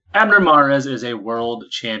Abner Mares is a world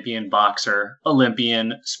champion boxer,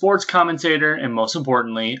 Olympian, sports commentator, and most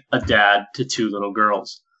importantly, a dad to two little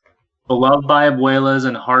girls. Beloved by abuelas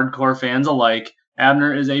and hardcore fans alike,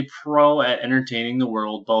 Abner is a pro at entertaining the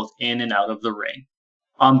world both in and out of the ring.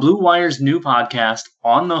 On Blue Wire's new podcast,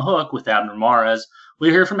 On the Hook with Abner Mares, we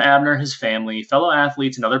hear from Abner, his family, fellow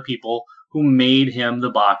athletes, and other people who made him the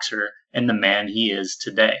boxer and the man he is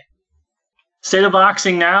today. State of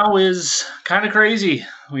boxing now is kind of crazy.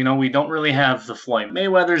 We don't really have the Floyd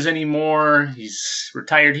Mayweathers anymore. He's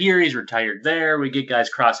retired here, he's retired there. We get guys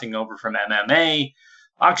crossing over from MMA.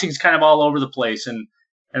 Boxing's kind of all over the place, and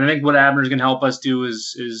I think what Abner's going to help us do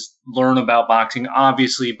is learn about boxing,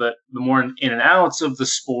 obviously, but the more in and outs of the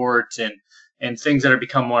sport and things that have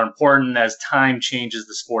become more important as time changes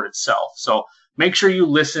the sport itself. So make sure you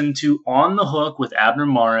listen to On the Hook with Abner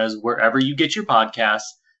Mares wherever you get your podcasts.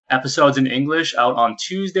 Episodes in English out on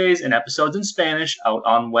Tuesdays and episodes in Spanish out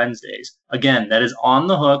on Wednesdays. Again, that is On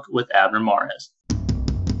the Hook with Abner Mares.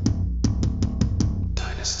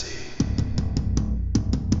 Dynasty.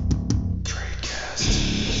 TradeCast.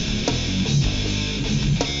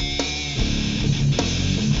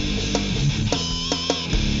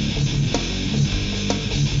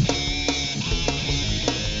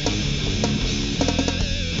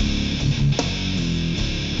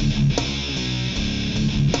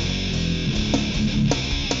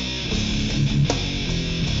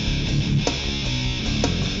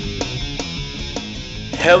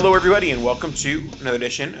 Hello, everybody, and welcome to another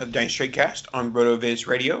edition of Dynasty TradeCast on RotoViz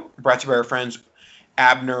Radio, brought to you by our friends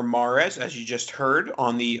Abner Mares, as you just heard,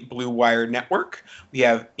 on the Blue Wire Network. We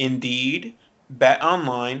have Indeed, Bet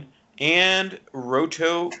Online, and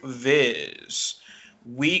RotoViz.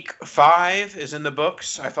 Week 5 is in the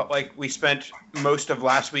books. I felt like we spent most of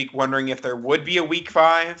last week wondering if there would be a Week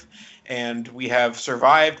 5, and we have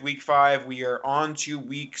survived Week 5. We are on to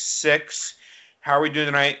Week 6. How are we doing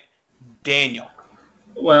tonight? Daniel.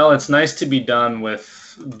 Well, it's nice to be done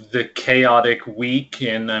with the chaotic week,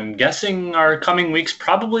 and I'm guessing our coming weeks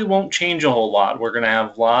probably won't change a whole lot. We're going to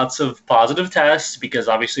have lots of positive tests because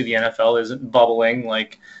obviously the NFL isn't bubbling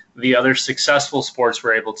like the other successful sports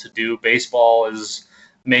we're able to do. Baseball is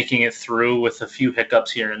making it through with a few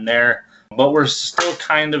hiccups here and there, but we're still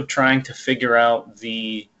kind of trying to figure out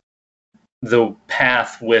the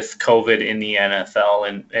path with COVID in the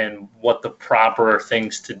NFL and what the proper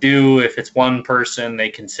things to do. If it's one person, they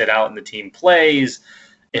can sit out and the team plays.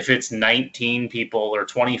 If it's 19 people or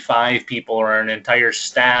 25 people or an entire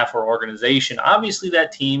staff or organization, obviously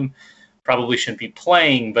that team probably shouldn't be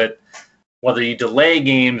playing. But whether you delay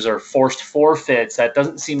games or forced forfeits, that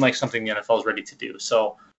doesn't seem like something the NFL is ready to do.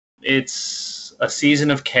 So it's a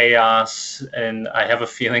season of chaos, and I have a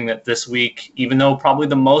feeling that this week, even though probably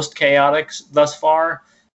the most chaotic thus far,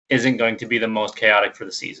 isn't going to be the most chaotic for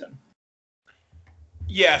the season.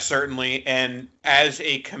 Yeah, certainly. And as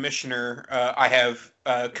a commissioner, I have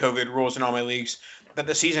COVID rules in all my leagues that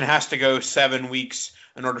the season has to go 7 weeks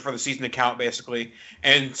in order for the season to count, basically.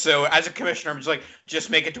 And so as a commissioner, I'm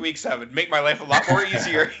just make it to week 7. Make my life a lot more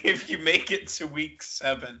easier if you make it to week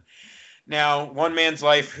 7. Now, one man's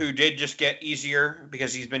life who did just get easier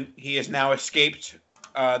because he has now escaped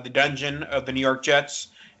the dungeon of the New York Jets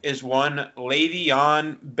is one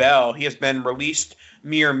Le'Veon Bell. He has been released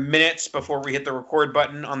mere minutes before we hit the record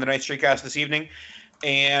button on the Night Streetcast this evening.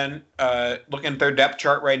 And looking at their depth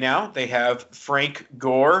chart right now, they have Frank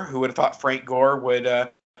Gore. Who would have thought Frank Gore would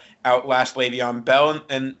outlast Le'Veon Bell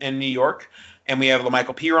in New York? And we have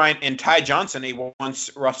LaMichael Pirine and Ty Johnson, a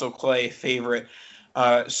once Russell Clay favorite.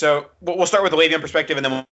 So we'll start with the Le'Veon perspective, and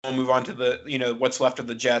then we'll move on to the what's left of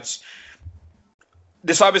the Jets.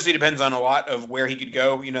 This obviously depends on a lot of where he could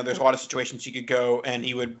go. There's a lot of situations he could go, and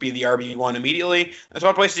he would be the RB1 immediately. There's a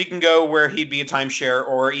lot of places he can go where he'd be a timeshare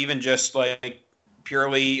or even just like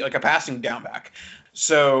purely like a passing down back.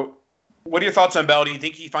 So what are your thoughts on Bell? Do you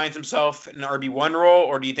think he finds himself in an RB1 role,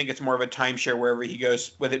 or do you think it's more of a timeshare wherever he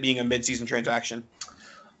goes, with it being a midseason transaction?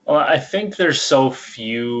 Well, I think there's so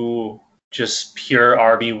few just pure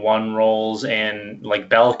RB1 roles and like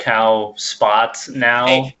bell cow spots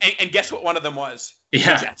now. Hey, and guess what one of them was?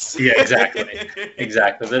 Yeah, yeah, exactly.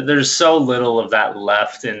 Exactly. There's so little of that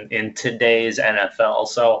left in today's NFL.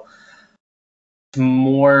 So it's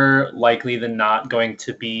more likely than not going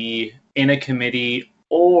to be in a committee,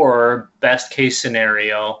 or best case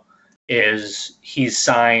scenario is he's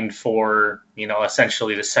signed for,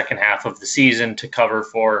 essentially the second half of the season to cover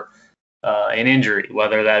for an injury,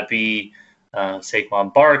 whether that be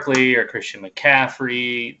Saquon Barkley or Christian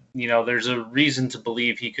McCaffrey. There's a reason to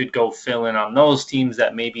believe he could go fill in on those teams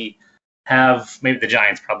that maybe the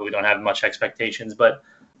Giants probably don't have much expectations, but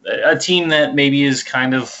a team that maybe is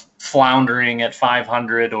kind of floundering at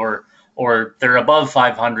 500 or they're above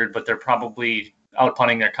 500, but they're probably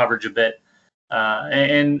outpunting their coverage a bit.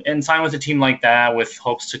 And sign with a team like that with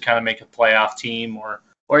hopes to kind of make a playoff team or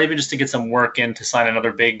even just to get some work in to sign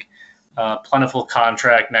another big, plentiful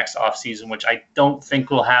contract next offseason, which I don't think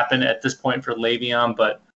will happen at this point for Le'Veon.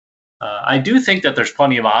 But I do think that there's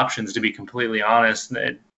plenty of options, to be completely honest.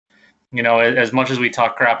 As much as we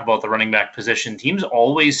talk crap about the running back position, teams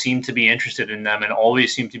always seem to be interested in them and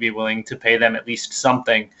always seem to be willing to pay them at least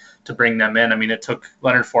something to bring them in. I mean, it took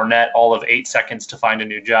Leonard Fournette all of 8 seconds to find a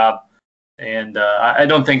new job. And I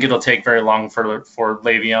don't think it'll take very long for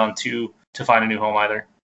Le'Veon to find a new home either.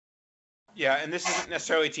 Yeah, and this isn't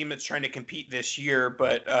necessarily a team that's trying to compete this year,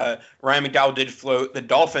 but Ryan McDowell did float. The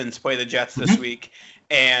Dolphins play the Jets this week,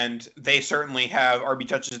 and they certainly have RB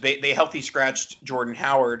touches. They healthy scratched Jordan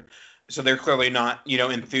Howard, so they're clearly not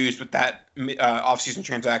enthused with that offseason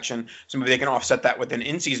transaction. So maybe they can offset that with an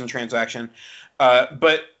in-season transaction.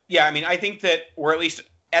 But yeah, I mean, I think that we're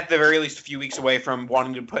at the very least a few weeks away from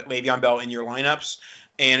wanting to put Le'Veon Bell in your lineups,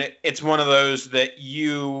 and it's one of those that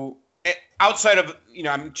outside of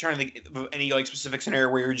I'm trying to think of any specific scenario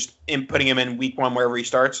where you're just putting him in week 1 wherever he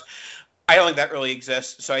starts. I don't think that really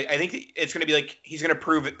exists. So I think it's going to be like he's going to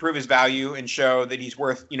prove his value and show that he's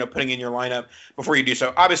worth putting in your lineup before you do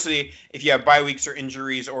so. Obviously, if you have bye weeks or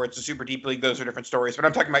injuries or it's a super deep league, those are different stories. But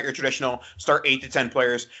I'm talking about your traditional start 8 to 10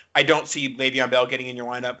 players. I don't see Le'Veon Bell getting in your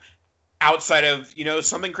lineup outside of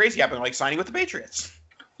something crazy happening like signing with the Patriots.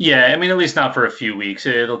 Yeah, I mean, at least not for a few weeks.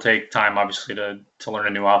 It'll take time, obviously, to learn a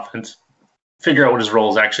new offense, figure out what his role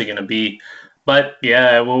is actually going to be. But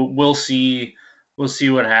yeah, we'll see. We'll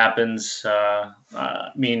see what happens.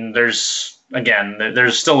 I mean, there's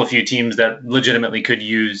still a few teams that legitimately could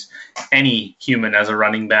use any human as a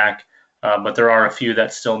running back, but there are a few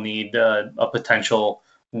that still need a potential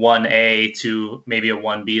 1A to maybe a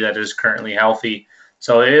 1B that is currently healthy.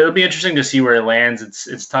 So it'll be interesting to see where it lands.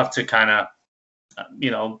 It's tough to kind of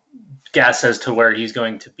guess as to where he's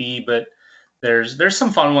going to be, but there's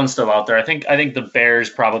some fun ones still out there. I think the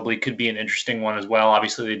Bears probably could be an interesting one as well.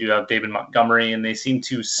 Obviously, they do have David Montgomery, and they seem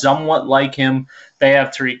to somewhat like him. They have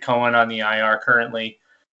Tariq Cohen on the IR currently.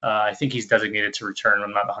 I think he's designated to return.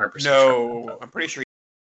 I'm not 100% sure. No, I'm pretty sure.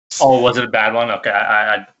 Oh, was it a bad one? Okay,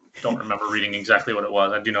 I don't remember reading exactly what it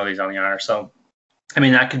was. I do know he's on the IR. So, I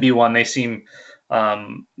mean, that could be one. They seem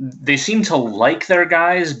to like their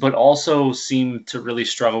guys, but also seem to really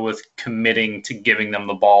struggle with committing to giving them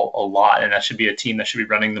the ball a lot. And that should be a team that should be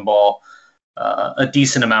running the ball a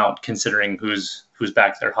decent amount, considering who's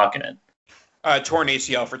back there hucking it. Torn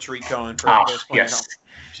ACL for Tariq Cohen. Yes,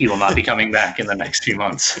 he will not be coming back in the next few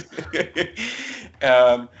months.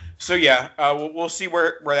 So yeah, we'll see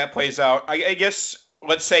where that plays out. I guess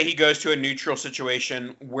let's say he goes to a neutral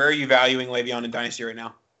situation. Where are you valuing Le'Veon in Dynasty right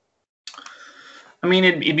now? I mean,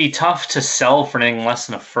 it'd be tough to sell for anything less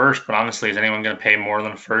than a first, but honestly, is anyone going to pay more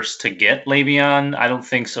than a first to get Le'Veon? I don't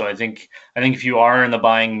think so. I think if you are in the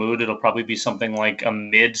buying mood, it'll probably be something like a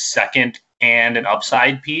mid-second and an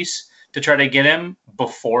upside piece to try to get him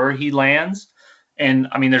before he lands. And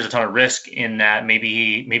I mean, there's a ton of risk in that.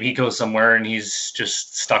 Maybe he goes somewhere and he's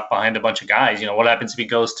just stuck behind a bunch of guys. What happens if he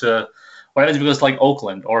goes to like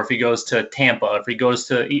Oakland, or if he goes to Tampa, if he goes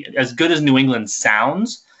to, as good as New England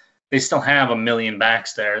sounds, they still have a million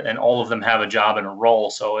backs there, and all of them have a job and a role.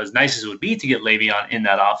 So as nice as it would be to get Le'Veon in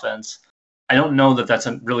that offense, I don't know that that's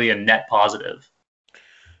really a net positive.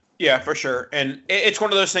 Yeah, for sure. And it's one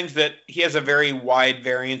of those things that he has a very wide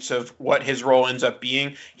variance of what his role ends up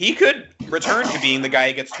being. He could return to being the guy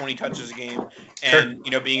who gets 20 touches a game and,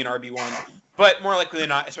 being an RB1. But more likely than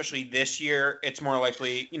not, especially this year, it's more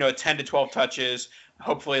likely, 10 to 12 touches.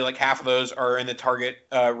 Hopefully, like half of those are in the target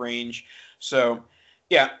range. So,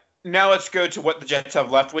 yeah. Now let's go to what the Jets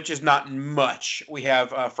have left, which is not much. We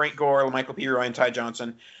have Frank Gore, Michael Pirine, and Ty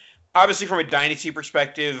Johnson. Obviously, from a dynasty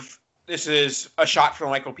perspective, this is a shot for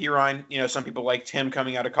Michael Pirine. Some people liked him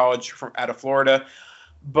coming out of college out of Florida.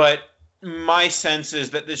 But my sense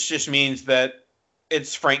is that this just means that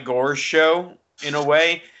it's Frank Gore's show in a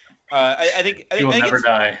way. I think he will never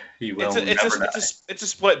die. He will never die. It's a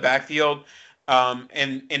split backfield.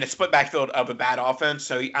 And in a split backfield of a bad offense.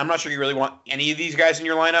 So I'm not sure you really want any of these guys in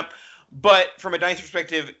your lineup. But from a dynasty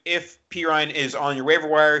perspective, if Pirine is on your waiver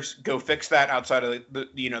wires, go fix that outside of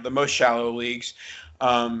the most shallow leagues.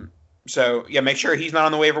 So yeah, make sure he's not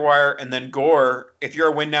on the waiver wire. And then Gore, if you're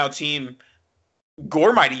a win now team,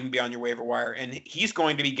 Gore might even be on your waiver wire, and he's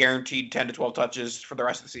going to be guaranteed 10 to 12 touches for the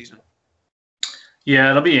rest of the season.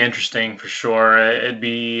 Yeah, it'll be interesting for sure. It'd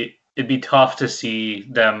be it'd be tough to see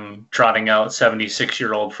them trotting out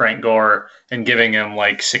 76-year-old Frank Gore and giving him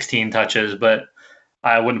like 16 touches, but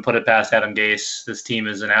I wouldn't put it past Adam Gase. This team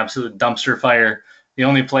is an absolute dumpster fire. The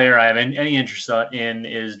only player I have any interest in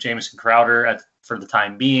is Jamison Crowder for the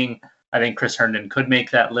time being. I think Chris Herndon could make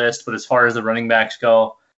that list, but as far as the running backs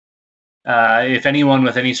go, if anyone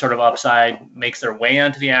with any sort of upside makes their way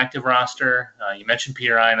onto the active roster, you mentioned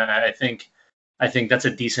Pirine, and I think that's a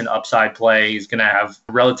decent upside play. He's going to have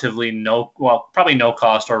probably no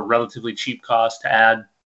cost or relatively cheap cost to add.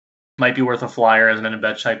 Might be worth a flyer as an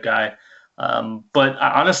in-a-bench type guy. But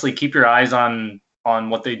honestly, keep your eyes on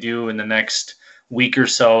what they do in the next week or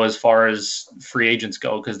so as far as free agents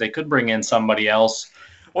go, because they could bring in somebody else.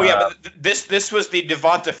 Well, yeah, but this was the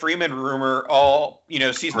Devonta Freeman rumor all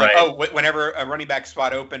season. Right. Like, whenever a running back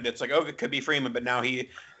spot opened, it's like, it could be Freeman, but now he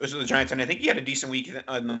was with the Giants, and I think he had a decent week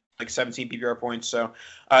on like 17 PPR points. So,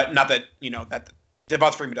 not that that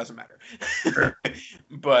Devonta Freeman doesn't matter, Sure.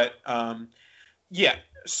 but yeah.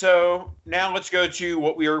 So now let's go to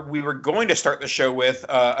what we were going to start the show with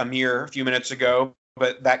a few minutes ago,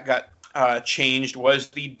 but that got changed. Was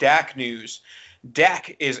the Dak news?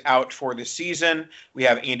 Dak is out for the season. We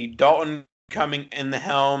have Andy Dalton coming in the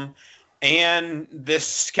helm, and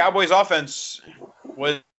this Cowboys offense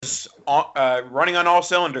was running on all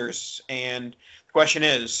cylinders. And the question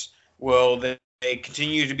is, will they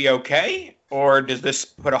continue to be okay, or does this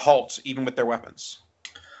put a halt even with their weapons?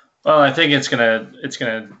 Well, I think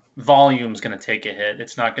volume's gonna take a hit.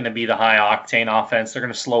 It's not gonna be the high octane offense. They're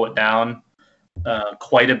gonna slow it down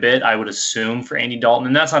quite a bit, I would assume, for Andy Dalton.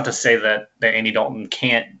 And that's not to say that Andy Dalton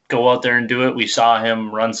can't go out there and do it. We saw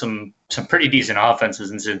him run some pretty decent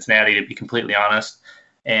offenses in Cincinnati, to be completely honest,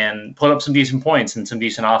 and put up some decent points and some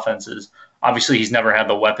decent offenses. Obviously, he's never had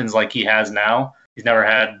the weapons like he has now. He's never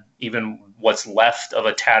had even what's left of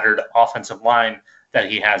a tattered offensive line that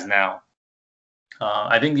he has now.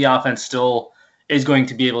 I think the offense still is going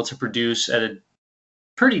to be able to produce at a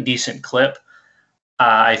pretty decent clip.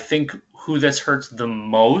 I think who this hurts the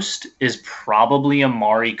most is probably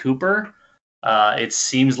Amari Cooper. It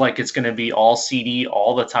seems like it's going to be all CD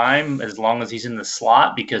all the time as long as he's in the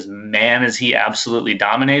slot, because, man, is he absolutely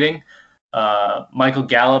dominating. Michael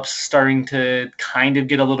Gallup's starting to kind of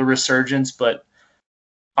get a little resurgence, but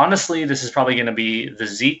honestly, this is probably going to be the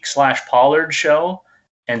Zeke/Pollard show,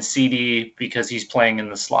 and CD because he's playing in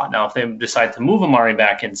the slot. Now, if they decide to move Amari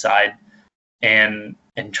back inside and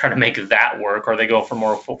try to make that work, or they go for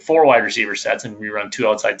more 4 wide receiver sets and we run 2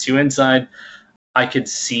 outside, 2 inside, I could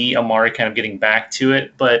see Amari kind of getting back to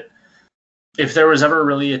it. But if there was ever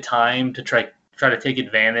really a time to try to take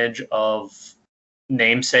advantage of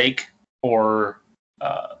namesake or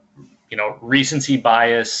recency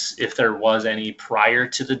bias, if there was any prior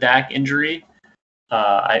to the Dak injury,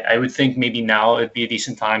 I would think maybe now it'd be a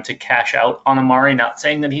decent time to cash out on Amari. Not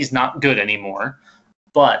saying that he's not good anymore,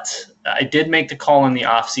 but I did make the call in the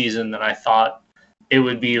offseason that I thought it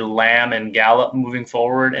would be Lamb and Gallup moving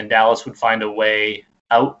forward, and Dallas would find a way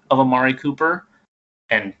out of Amari Cooper.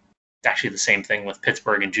 And actually the same thing with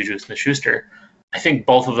Pittsburgh and Juju Smith-Schuster. I think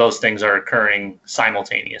both of those things are occurring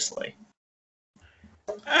simultaneously.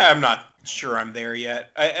 I'm not sure I'm there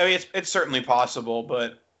yet. I mean, it's certainly possible,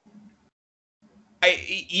 but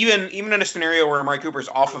even in a scenario where Amari Cooper's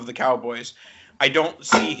off of the Cowboys, I don't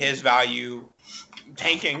see his value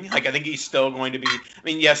tanking. Like, I think he's still going to be. I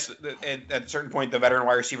mean, yes, at a certain point, the veteran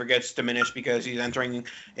wide receiver gets diminished because he's entering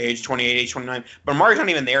age 28, age 29. But Amari's not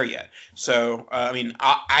even there yet. So, I mean,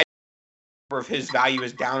 I don't know if his value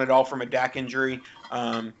is down at all from a Dak injury.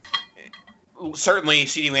 Certainly,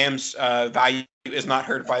 CeeDee Lamb's value is not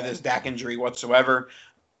hurt by this Dak injury whatsoever.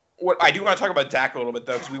 What I do want to talk about Dak a little bit,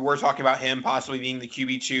 though, because we were talking about him possibly being the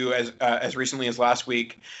QB2 as recently as last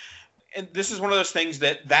week. And this is one of those things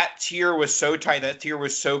that tier was so tight, that tier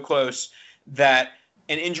was so close, that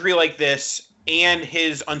an injury like this and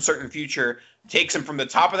his uncertain future takes him from the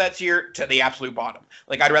top of that tier to the absolute bottom.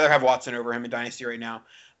 Like, I'd rather have Watson over him in Dynasty right now,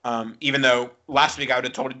 even though last week I would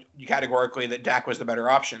have told you categorically that Dak was the better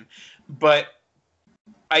option. But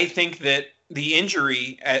I think that the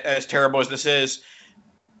injury, as terrible as this is,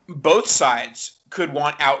 both sides could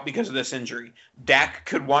want out because of this injury. Dak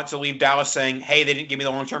could want to leave Dallas saying, hey, they didn't give me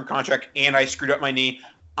the long-term contract and I screwed up my knee.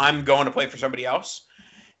 I'm going to play for somebody else.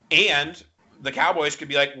 And the Cowboys could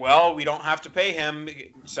be like, well, we don't have to pay him,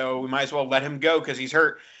 so we might as well let him go because he's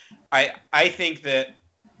hurt. I think that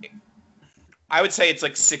I would say it's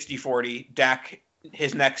like 60-40. Dak,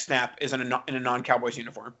 his next snap is in a non-Cowboys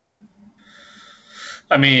uniform.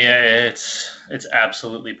 I mean, it's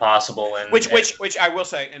absolutely possible, and which I will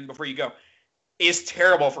say, and before you go, is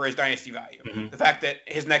terrible for his dynasty value. Mm-hmm. The fact that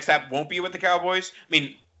his next step won't be with the Cowboys. I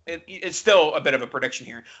mean, it's still a bit of a prediction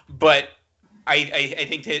here, but I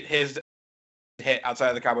think his hit outside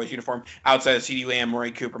of the Cowboys uniform, outside of CeeDee Lamb,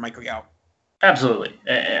 Murray Cooper, Mike Leal. Absolutely.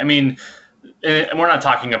 I mean, and we're not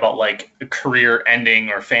talking about like a career-ending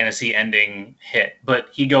or fantasy-ending hit, but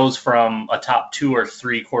he goes from a top 2 or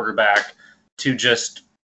 3 quarterback to just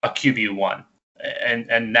a QB1,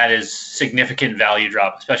 and that is significant value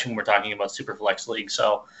drop, especially when we're talking about Superflex league.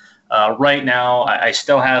 So right now, I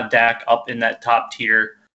still have Dak up in that top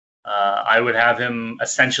tier. I would have him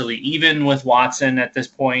essentially even with Watson at this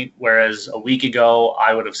point, whereas a week ago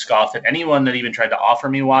I would have scoffed at anyone that even tried to offer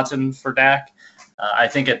me Watson for Dak. I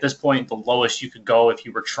think at this point, the lowest you could go if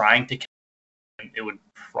you were trying to, it would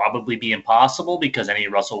probably be impossible because any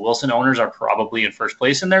Russell Wilson owners are probably in first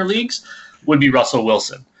place in their leagues, would be Russell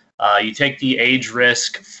Wilson. You take the age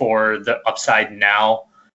risk for the upside now.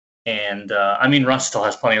 And I mean, Russ still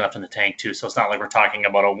has plenty left in the tank too. So it's not like we're talking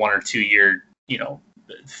about a 1 or 2 year,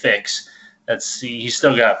 fix. He's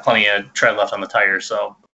still got plenty of tread left on the tires.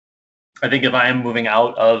 So I think if I am moving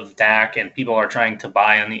out of Dak and people are trying to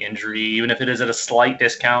buy on the injury, even if it is at a slight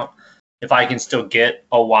discount, if I can still get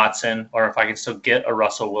a Watson or if I can still get a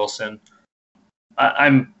Russell Wilson,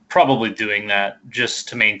 I'm probably doing that just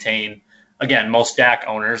to maintain. Again, most Dak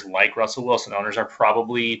owners, like Russell Wilson owners, are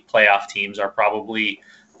probably playoff teams, are probably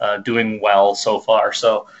doing well so far.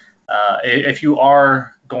 So if you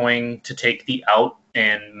are going to take the out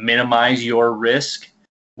and minimize your risk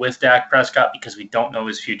with Dak Prescott, because we don't know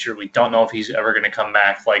his future. We don't know if he's ever going to come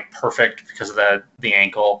back like perfect because of the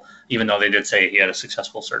ankle, even though they did say he had a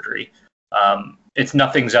successful surgery. It's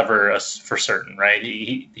nothing's ever for certain, right?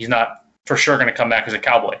 He's not for sure going to come back as a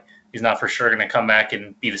Cowboy. He's not for sure going to come back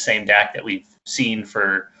and be the same Dak that we've seen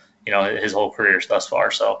for his whole career thus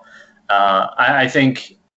far. So I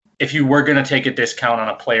think if you were going to take a discount on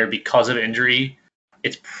a player because of injury,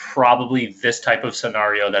 it's probably this type of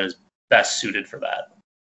scenario that is best suited for that.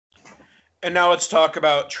 And now let's talk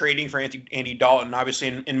about trading for Andy Dalton.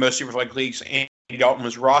 Obviously, in most Superflex leagues, Andy Dalton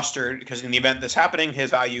was rostered because in the event this happening, his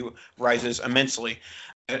value rises immensely.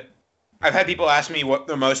 I've had people ask me what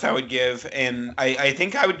the most I would give, and I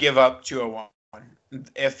think I would give up 201.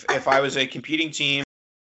 If I was a competing team,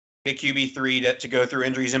 a QB3 to go through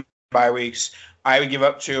injuries and bye weeks, I would give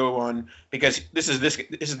up 201 because this is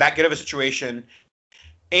that good of a situation.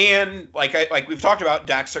 And like we've talked about,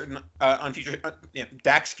 Dak's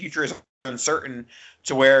future is uncertain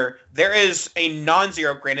to where there is a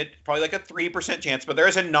non-zero, granted probably like a 3% chance, but there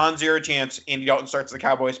is a non-zero chance Andy Dalton starts the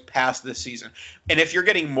Cowboys past this season. And if you're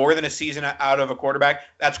getting more than a season out of a quarterback,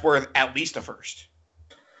 that's worth at least a first.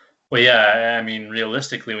 Well, yeah, I mean,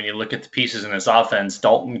 realistically, when you look at the pieces in this offense,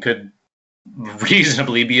 Dalton could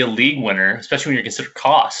reasonably be a league winner, especially when you consider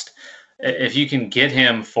cost. If you can get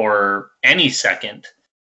him for any second,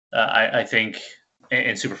 I think,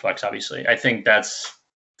 in Superflex, obviously, I think that's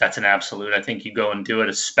an absolute. I think you go and do it,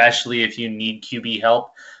 especially if you need QB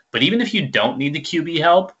help. But even if you don't need the QB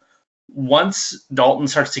help, once Dalton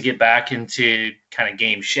starts to get back into kind of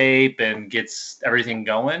game shape and gets everything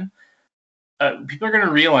going, people are going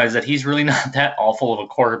to realize that he's really not that awful of a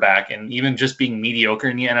quarterback. And even just being mediocre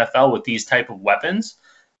in the NFL with these type of weapons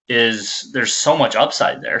there's so much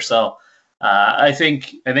upside there. So I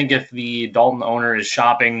think if the Dalton owner is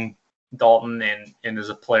shopping Dalton and is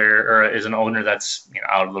a player or is an owner that's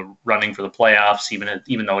out of the running for the playoffs,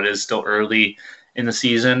 even though it is still early in the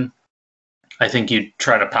season, I think you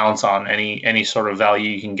try to pounce on any sort of value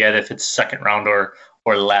you can get if it's second round or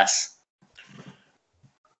less.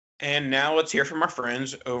 And now let's hear from our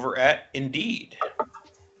friends over at Indeed.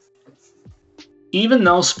 Even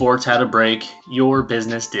though sports had a break, your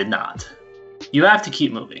business did not. You have to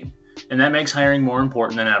keep moving, and that makes hiring more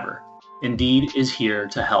important than ever. Indeed is here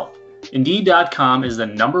to help. Indeed.com is the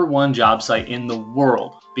 #1 job site in the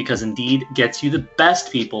world because Indeed gets you the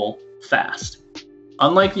best people fast.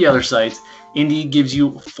 Unlike the other sites, Indeed gives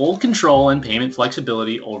you full control and payment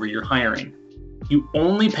flexibility over your hiring. You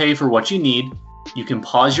only pay for what you need, you can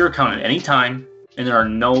pause your account at any time, and there are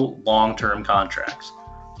no long-term contracts.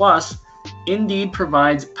 Plus, Indeed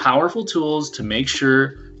provides powerful tools to make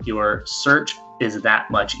sure your search is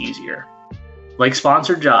that much easier. Like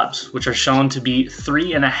sponsored jobs, which are shown to be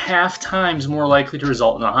 3.5 times more likely to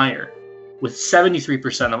result in a hire. With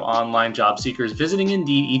 73% of online job seekers visiting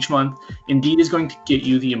Indeed each month, Indeed is going to get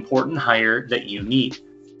you the important hire that you need,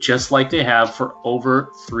 just like they have for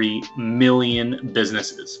over 3 million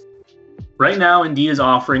businesses. Right now, Indeed is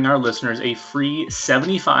offering our listeners a free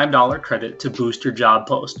 $75 credit to boost your job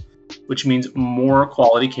post, which means more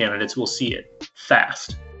quality candidates will see it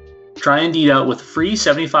fast. Try Indeed out with free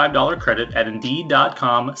 $75 credit at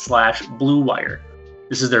Indeed.com/BlueWire.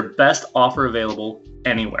 This is their best offer available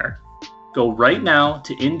anywhere. Go right now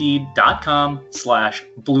to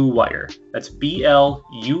Indeed.com/Blue Wire. That's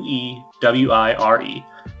BLUEWIRE.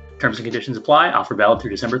 Terms and conditions apply. Offer valid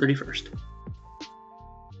through December 31st.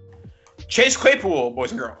 Chase Claypool,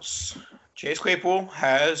 boys and girls. Chase Claypool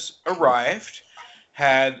has arrived.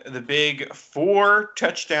 Had the big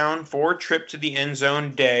 4-touchdown, 4-trip to the end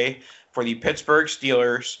zone day for the Pittsburgh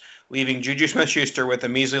Steelers, leaving Juju Smith-Schuster with a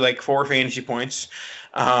measly 4 fantasy points.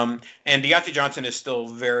 And Diontae Johnson is still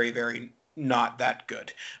very, very not that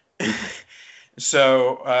good.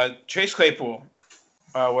 So Chase Claypool,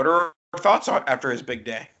 what are our thoughts after his big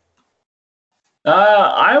day?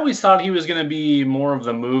 I always thought he was going to be more of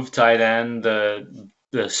the move tight end, the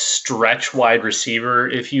stretch wide receiver,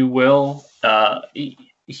 if you will.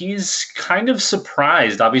 He's kind of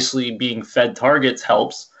surprised. Obviously, being fed targets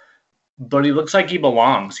helps, but he looks like he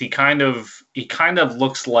belongs. He kind of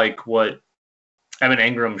looks like what Evan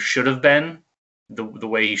Engram should have been, the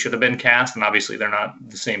way he should have been cast. And obviously, they're not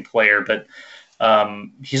the same player, but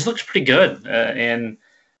he looks pretty good. And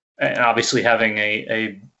obviously, having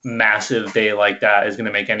a massive day like that is going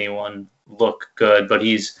to make anyone look good. But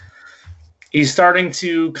he's starting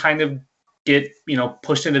to kind of get,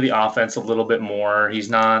 pushed into the offense a little bit more. He's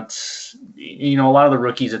not, a lot of the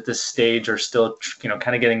rookies at this stage are still,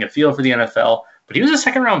 kind of getting a feel for the NFL. But he was a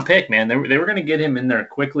second-round pick, man. They were going to get him in there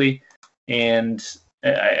quickly. And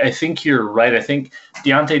I think you're right. I think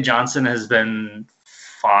Diontae Johnson has been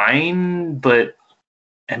fine, but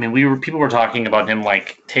I mean, people were talking about him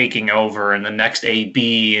taking over and the next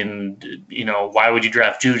AB, and why would you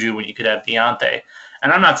draft Juju when you could have Deontay?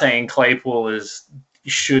 And I'm not saying Claypool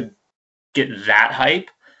should get that hype,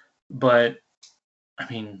 but I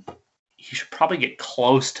mean, he should probably get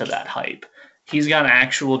close to that hype. He's got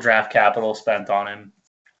actual draft capital spent on him.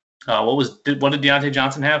 What did Diontae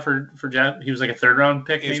Johnson have for draft? He was a 3rd-round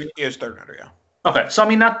pick, maybe. He was 3rd rounder, yeah. Okay, so I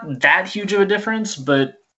mean, not that huge of a difference,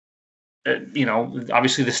 but.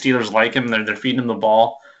 Obviously the Steelers like him. They're feeding him the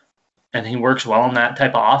ball, and he works well in that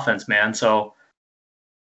type of offense, man. So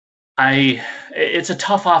it's a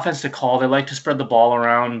tough offense to call. They like to spread the ball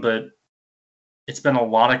around, but it's been a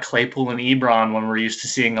lot of Claypool and Ebron when we're used to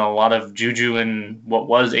seeing a lot of Juju and what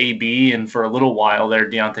was AB, and for a little while there,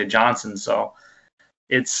 Diontae Johnson. So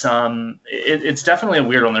it's definitely a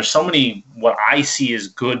weird one. There's so many what I see as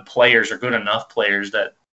good players or good enough players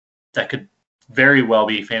that could very well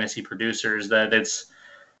be fantasy producers, that it's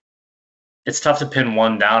tough to pin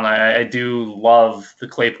one down. I do love the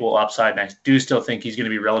Claypool upside, and I do still think he's going to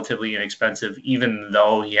be relatively inexpensive, even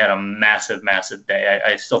though he had a massive, massive day.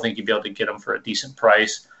 I still think you'd be able to get him for a decent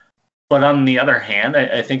price. But on the other hand,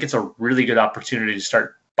 I think it's a really good opportunity to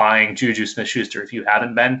start buying Juju Smith-Schuster if you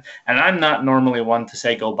haven't been. And I'm not normally one to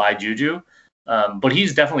say go buy Juju, but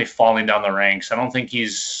he's definitely falling down the ranks. I don't think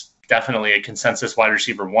he's definitely a consensus wide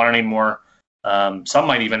receiver 1 anymore. Some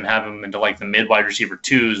might even have him into the mid wide receiver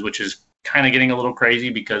 2s, which is kind of getting a little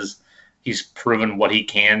crazy because he's proven what he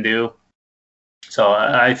can do. So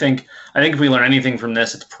I think if we learn anything from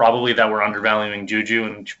this, it's probably that we're undervaluing Juju,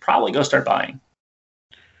 and we should probably go start buying.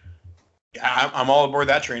 Yeah, I'm all aboard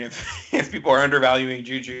that train. If people are undervaluing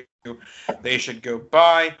Juju, they should go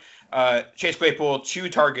buy. Chase Claypool, 2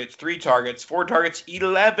 targets, 3 targets, 4 targets,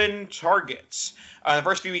 11 targets. In the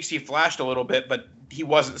first few weeks, he flashed a little bit, but he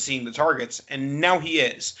wasn't seeing the targets, and now he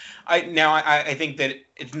is. I think that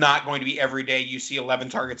it's not going to be every day you see 11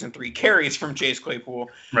 targets and 3 carries from Chase Claypool.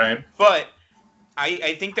 Right. But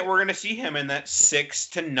I think that we're going to see him in that 6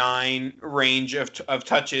 to 9 range of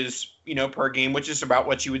touches, per game, which is about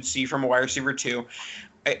what you would see from a wide receiver 2.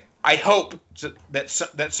 I hope that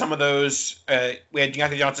some of those we had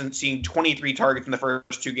Diontae Johnson seeing 23 targets in the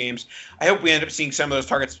first 2 games. I hope we end up seeing some of those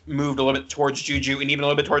targets moved a little bit towards Juju and even a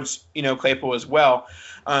little bit towards Claypool as well.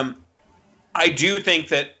 I do think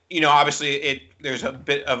that obviously there's a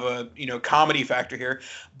bit of a comedy factor here,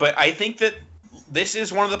 but I think that this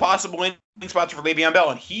is one of the possible landing spots for Le'Veon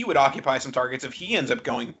Bell, and he would occupy some targets if he ends up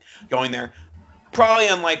going there. Probably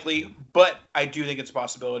unlikely, but I do think it's a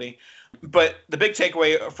possibility. But the big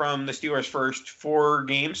takeaway from the Steelers' first 4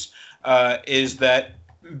 games is that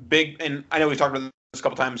and I know we've talked about this a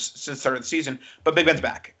couple times since the start of the season, but Big Ben's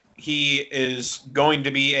back. He is going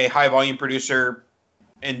to be a high-volume producer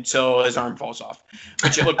until his arm falls off,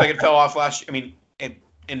 which it looked like it fell off last year. I mean,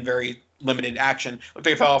 in very limited action. Looked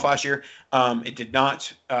like it fell off last year. It did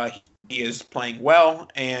not. He is playing well,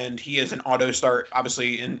 and he is an auto start,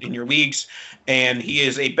 obviously, in your leagues. And he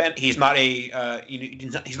is he's not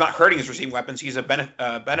he's not hurting his receiving weapons. He's a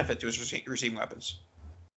benefit to his receiving weapons.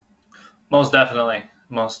 Most definitely.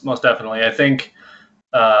 Most definitely. I think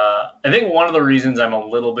I think one of the reasons I'm a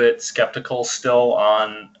little bit skeptical still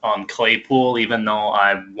on Claypool, even though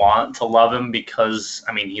I want to love him because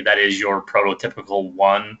that is your prototypical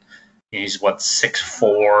one. He's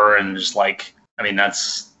 6'4" and just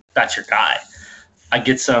that's your guy. I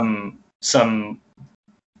get some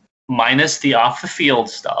minus the off the field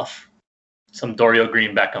stuff, some Dorial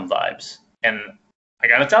Green Beckham vibes, and I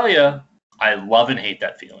gotta tell you, I love and hate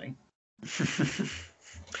that feeling.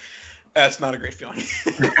 That's not a great feeling.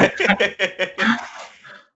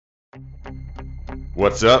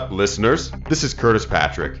 What's up, listeners? This is Curtis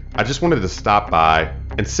Patrick. I just wanted to stop by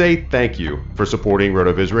and say thank you for supporting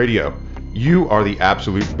RotoViz Radio. You are the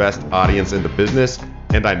absolute best audience in the business,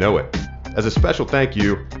 and I know it. As a special thank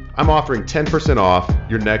you, I'm offering 10% off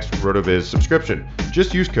your next RotoViz subscription.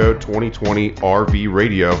 Just use code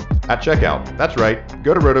 2020RVRadio at checkout. That's right.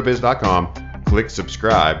 Go to rotoviz.com, click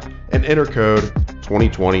subscribe, and enter code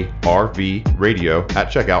 2020RVRadio at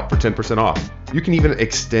checkout for 10% off. You can even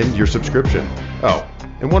extend your subscription. Oh,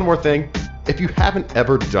 and one more thing. If you haven't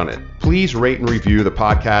ever done it, please rate and review the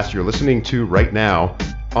podcast you're listening to right now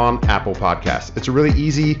on Apple Podcasts. It's really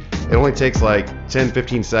easy. It only takes like 10,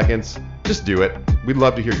 15 seconds. Just do it. We'd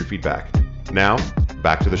love to hear your feedback. Now,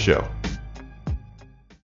 back to the show.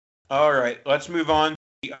 All right, let's move on.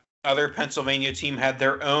 The other Pennsylvania team had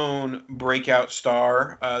their own breakout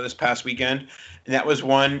star this past weekend, and that was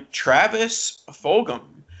one Travis Fulgham.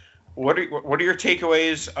 What are your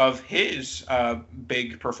takeaways of his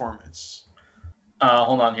big performance?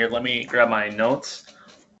 Hold on here. Let me grab my notes.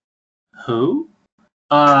 Who?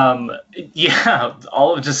 Yeah,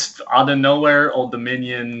 all of just out of nowhere, Old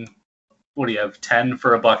Dominion. What do you have? 10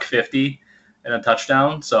 for $150 and a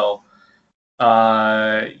touchdown. So,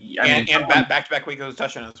 back-to-back week of a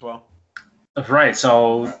touchdown as well. Right.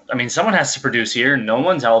 So, someone has to produce here. No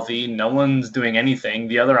one's healthy. No one's doing anything.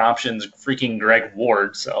 The other option's freaking Greg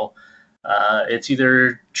Ward. So, it's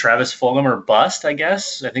either Travis Fulgham or bust, I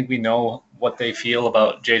guess. I think we know what they feel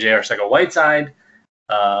about J.J. Arcega-Whiteside.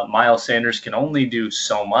 Miles Sanders can only do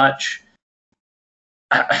so much.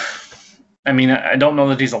 I don't know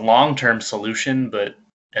that he's a long-term solution, but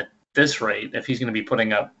at this rate, if he's going to be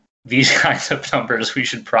putting up these kinds of numbers, we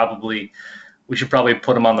should probably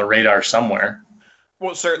put him on the radar somewhere.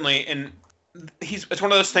 Well, certainly, and it's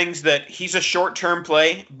one of those things that he's a short-term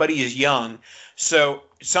play, but he is young. So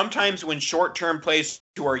sometimes when short-term plays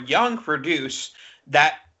who are young produce,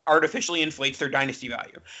 that artificially inflates their dynasty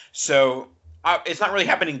value. So it's not really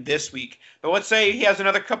happening this week, but let's say he has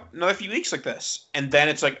another few weeks like this, and then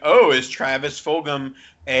it's like, oh, is Travis Fulgham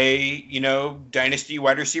a dynasty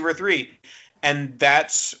wide receiver 3? And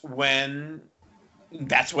that's when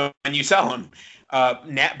you sell him.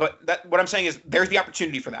 What I'm saying is there's the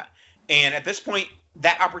opportunity for that, and at this point,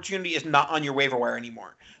 that opportunity is not on your waiver wire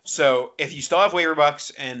anymore. So if you still have waiver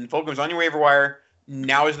bucks and Fulgham's on your waiver wire,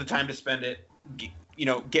 now is the time to spend it.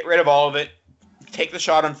 Get rid of all of it. Take the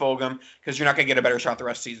shot on Fulgham because you're not going to get a better shot the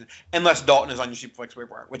rest of the season unless Dalton is on your Superflex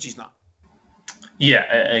waiver wire, which he's not. Yeah,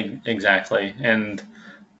 exactly. And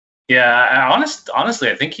yeah, honestly,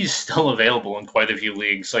 I think he's still available in quite a few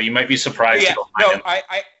leagues. So you might be surprised. Yeah,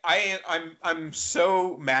 I'm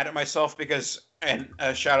so mad at myself because, and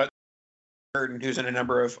shout out to Burton, who's in a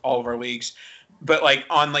number of all of our leagues. But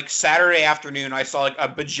on Saturday afternoon, I saw a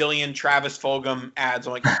bajillion Travis Fulgham ads.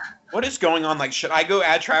 I'm like, what is going on? Should I go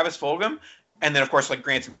add Travis Fulgham? And then, of course,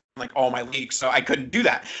 Grant's in all my leagues, so I couldn't do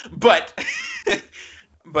that. But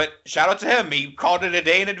shout out to him. He called it a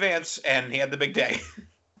day in advance, and he had the big day.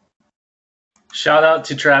 Shout out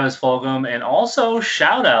to Travis Fulgham, and also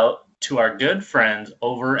shout out to our good friends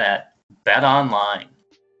over at BetOnline.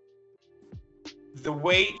 The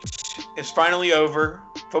wait is finally over.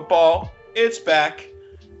 Football, it's back.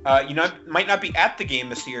 Might not be at the game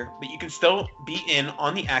this year, but you can still be in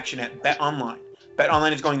on the action at BetOnline.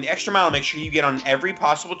 BetOnline is going the extra mile to make sure you get on every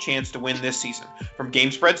possible chance to win this season. From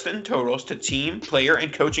game spreads and totals to team, player,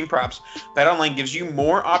 and coaching props, BetOnline gives you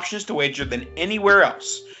more options to wager than anywhere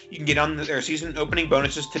else. You can get on their season opening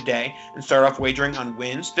bonuses today and start off wagering on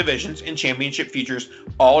wins, divisions, and championship futures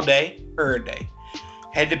all day, every day.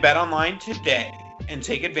 Head to BetOnline today and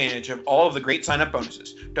take advantage of all of the great sign-up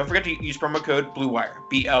bonuses. Don't forget to use promo code BLUEWIRE,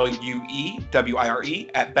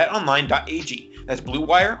 BLUEWIRE, at betonline.ag. That's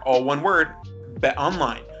BLUEWIRE, all one word.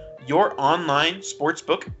 BetOnline, your online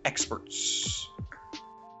sportsbook experts.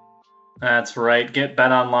 That's right. Get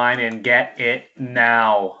BetOnline and get it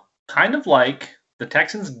now. Kind of like the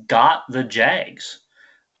Texans got the Jags.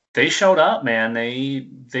 They showed up, man.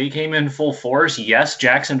 They came in full force. Yes,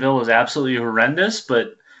 Jacksonville was absolutely horrendous,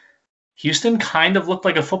 but Houston kind of looked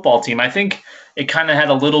like a football team. I think it kind of had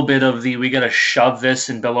a little bit of the we got to shove this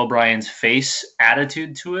in Bill O'Brien's face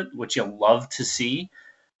attitude to it, which you love to see.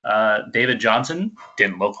 David Johnson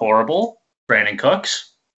didn't look horrible. Brandon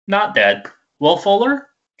Cooks, not dead. Will Fuller,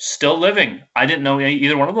 still living. I didn't know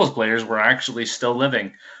either one of those players were actually still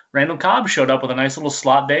living. Randall Cobb showed up with a nice little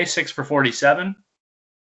slot day, 6 for 47.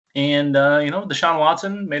 And, Deshaun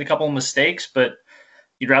Watson made a couple of mistakes, but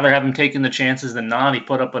you'd rather have him taking the chances than not. He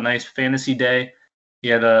put up a nice fantasy day. He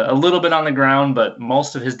had a little bit on the ground, but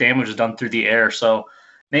most of his damage was done through the air. So,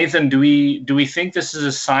 Nathan, do we think this is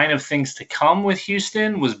a sign of things to come with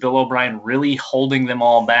Houston? Was Bill O'Brien really holding them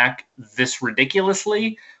all back this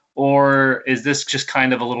ridiculously? Or is this just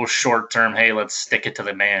kind of a little short-term, hey, let's stick it to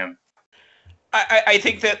the man? I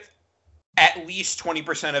think that at least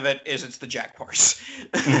 20% of it is it's the Jaguars.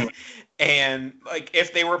 Mm-hmm. And like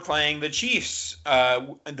if they were playing the Chiefs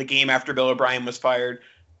the game after Bill O'Brien was fired,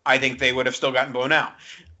 I think they would have still gotten blown out.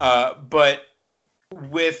 But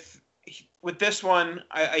with this one,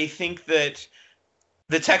 I think that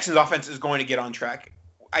the Texans offense is going to get on track.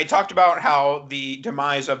 I talked about how the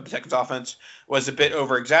demise of the Texans offense was a bit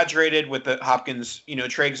over exaggerated with the Hopkins,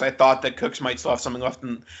 trade, because I thought that Cooks might still have something left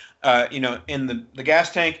in, in the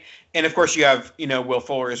gas tank. And of course you have, Will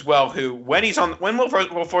Fuller as well, who when Will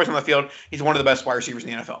Fuller's on the field, he's one of the best wide receivers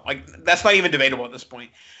in the NFL. Like that's not even debatable at this point.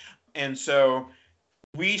 And so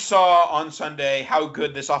we saw on Sunday how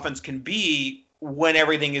good this offense can be when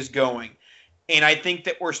everything is going. And I think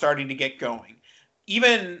that we're starting to get going.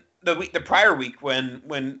 Even the prior week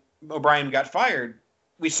when O'Brien got fired,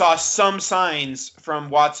 we saw some signs from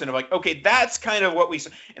Watson of like, okay, that's kind of what we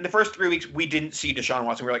saw. In the first 3 weeks, we didn't see Deshaun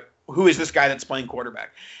Watson. We were like, who is this guy that's playing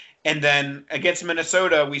quarterback? And then against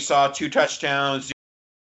Minnesota, we saw 2 touchdowns,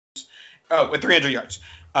 with 300 yards.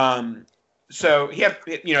 So he had,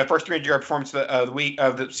 first 300-yard performance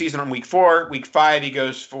of the season on week 4. Week 5, he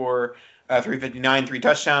goes for 359, 3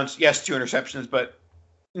 touchdowns. Yes, 2 interceptions, but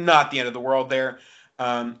not the end of the world there.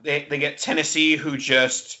 They get Tennessee, who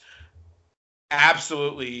just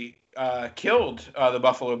absolutely killed the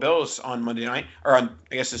Buffalo Bills on Monday night, or on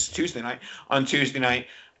I guess it's Tuesday night. On Tuesday night,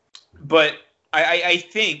 but I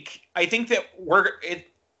think that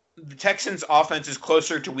the Texans' offense is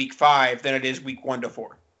closer to week 5 than it is week 1 to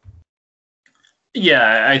 4.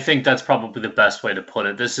 Yeah, I think that's probably the best way to put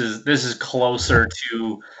it. This is closer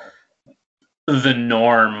to the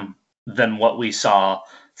norm than what we saw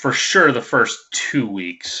for sure the first 2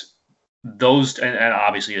 weeks. Those and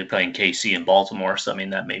obviously they're playing KC and Baltimore, so I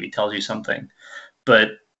mean that maybe tells you something.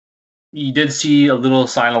 But you did see a little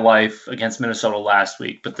sign of life against Minnesota last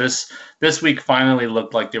week, but this week finally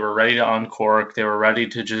looked like they were ready to uncork. They were ready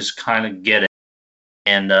to just kind of get it.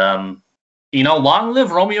 And long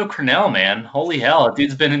live Romeo Crennel, man. Holy hell,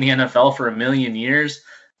 dude's been in the NFL for a million years.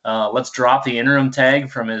 Let's drop the interim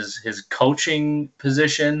tag from his coaching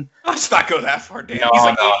position. Let's not go that far, Dan. No, he's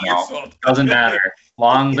like no, 8 years old. Doesn't matter.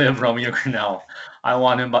 Long live Romeo Crennel. I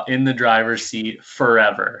want him in the driver's seat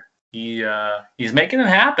forever. He's making it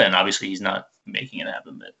happen. Obviously, he's not making it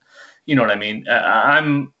happen, but you know what I mean.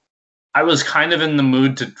 I was kind of in the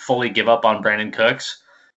mood to fully give up on Brandon Cooks,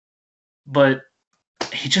 but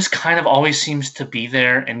he just kind of always seems to be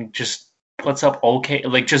there and just puts up okay,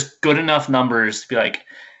 like just good enough numbers to be like,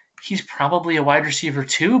 he's probably a wide receiver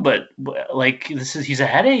too, but like he's a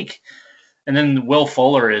headache. And then Will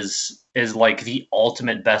Fuller is like the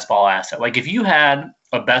ultimate best ball asset. Like if you had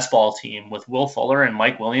a best ball team with Will Fuller and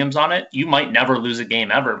Mike Williams on it, you might never lose a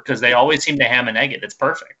game ever because they always seem to ham and egg it. It's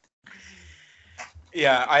perfect.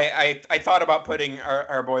 Yeah, I thought about putting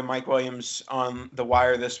our boy Mike Williams on the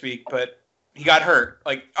wire this week, but he got hurt.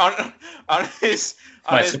 Like on his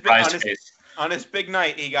big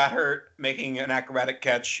night, he got hurt making an acrobatic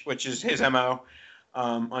catch, which is his MO.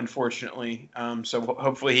 Unfortunately. So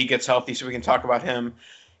hopefully he gets healthy so we can talk about him.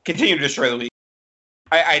 Continue to destroy the league.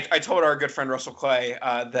 I told our good friend Russell Clay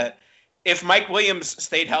that if Mike Williams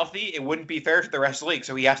stayed healthy, it wouldn't be fair to the rest of the league,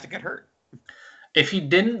 so he has to get hurt. If he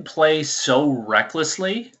didn't play so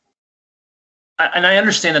recklessly, and I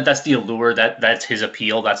understand that that's the allure, that's his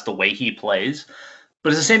appeal, that's the way he plays, but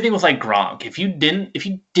it's the same thing with like Gronk. If you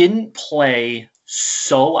didn't play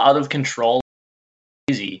so out of control,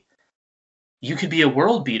 easy, you could be a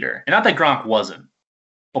world beater. And not that Gronk wasn't,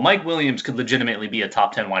 but Mike Williams could legitimately be a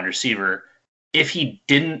top 10 wide receiver if he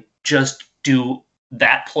didn't just do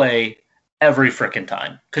that play every frickin'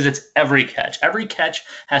 time. Because it's every catch. Every catch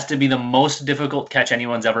has to be the most difficult catch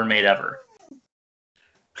anyone's ever made ever.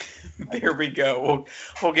 There we go.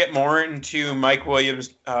 We'll get more into Mike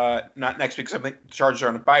Williams not next week, because I think the Chargers are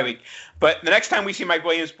on a bye week. But the next time we see Mike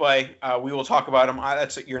Williams play, we will talk about him.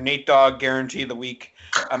 That's your Nate Dogg guarantee of the week.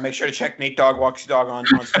 Make sure to check Nate Dogg Walks Dog on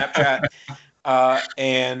Snapchat.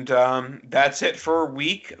 And that's it for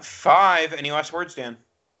week 5. Any last words, Dan?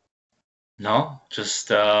 No, just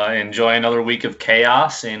enjoy another week of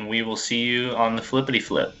chaos, and we will see you on the flippity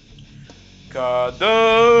flip.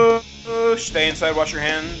 Kadosh. Stay inside, wash your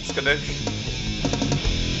hands. Kadosh.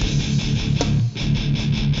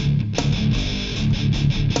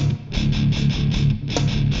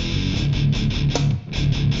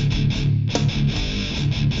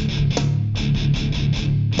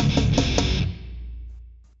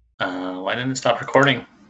 Why didn't it stop recording?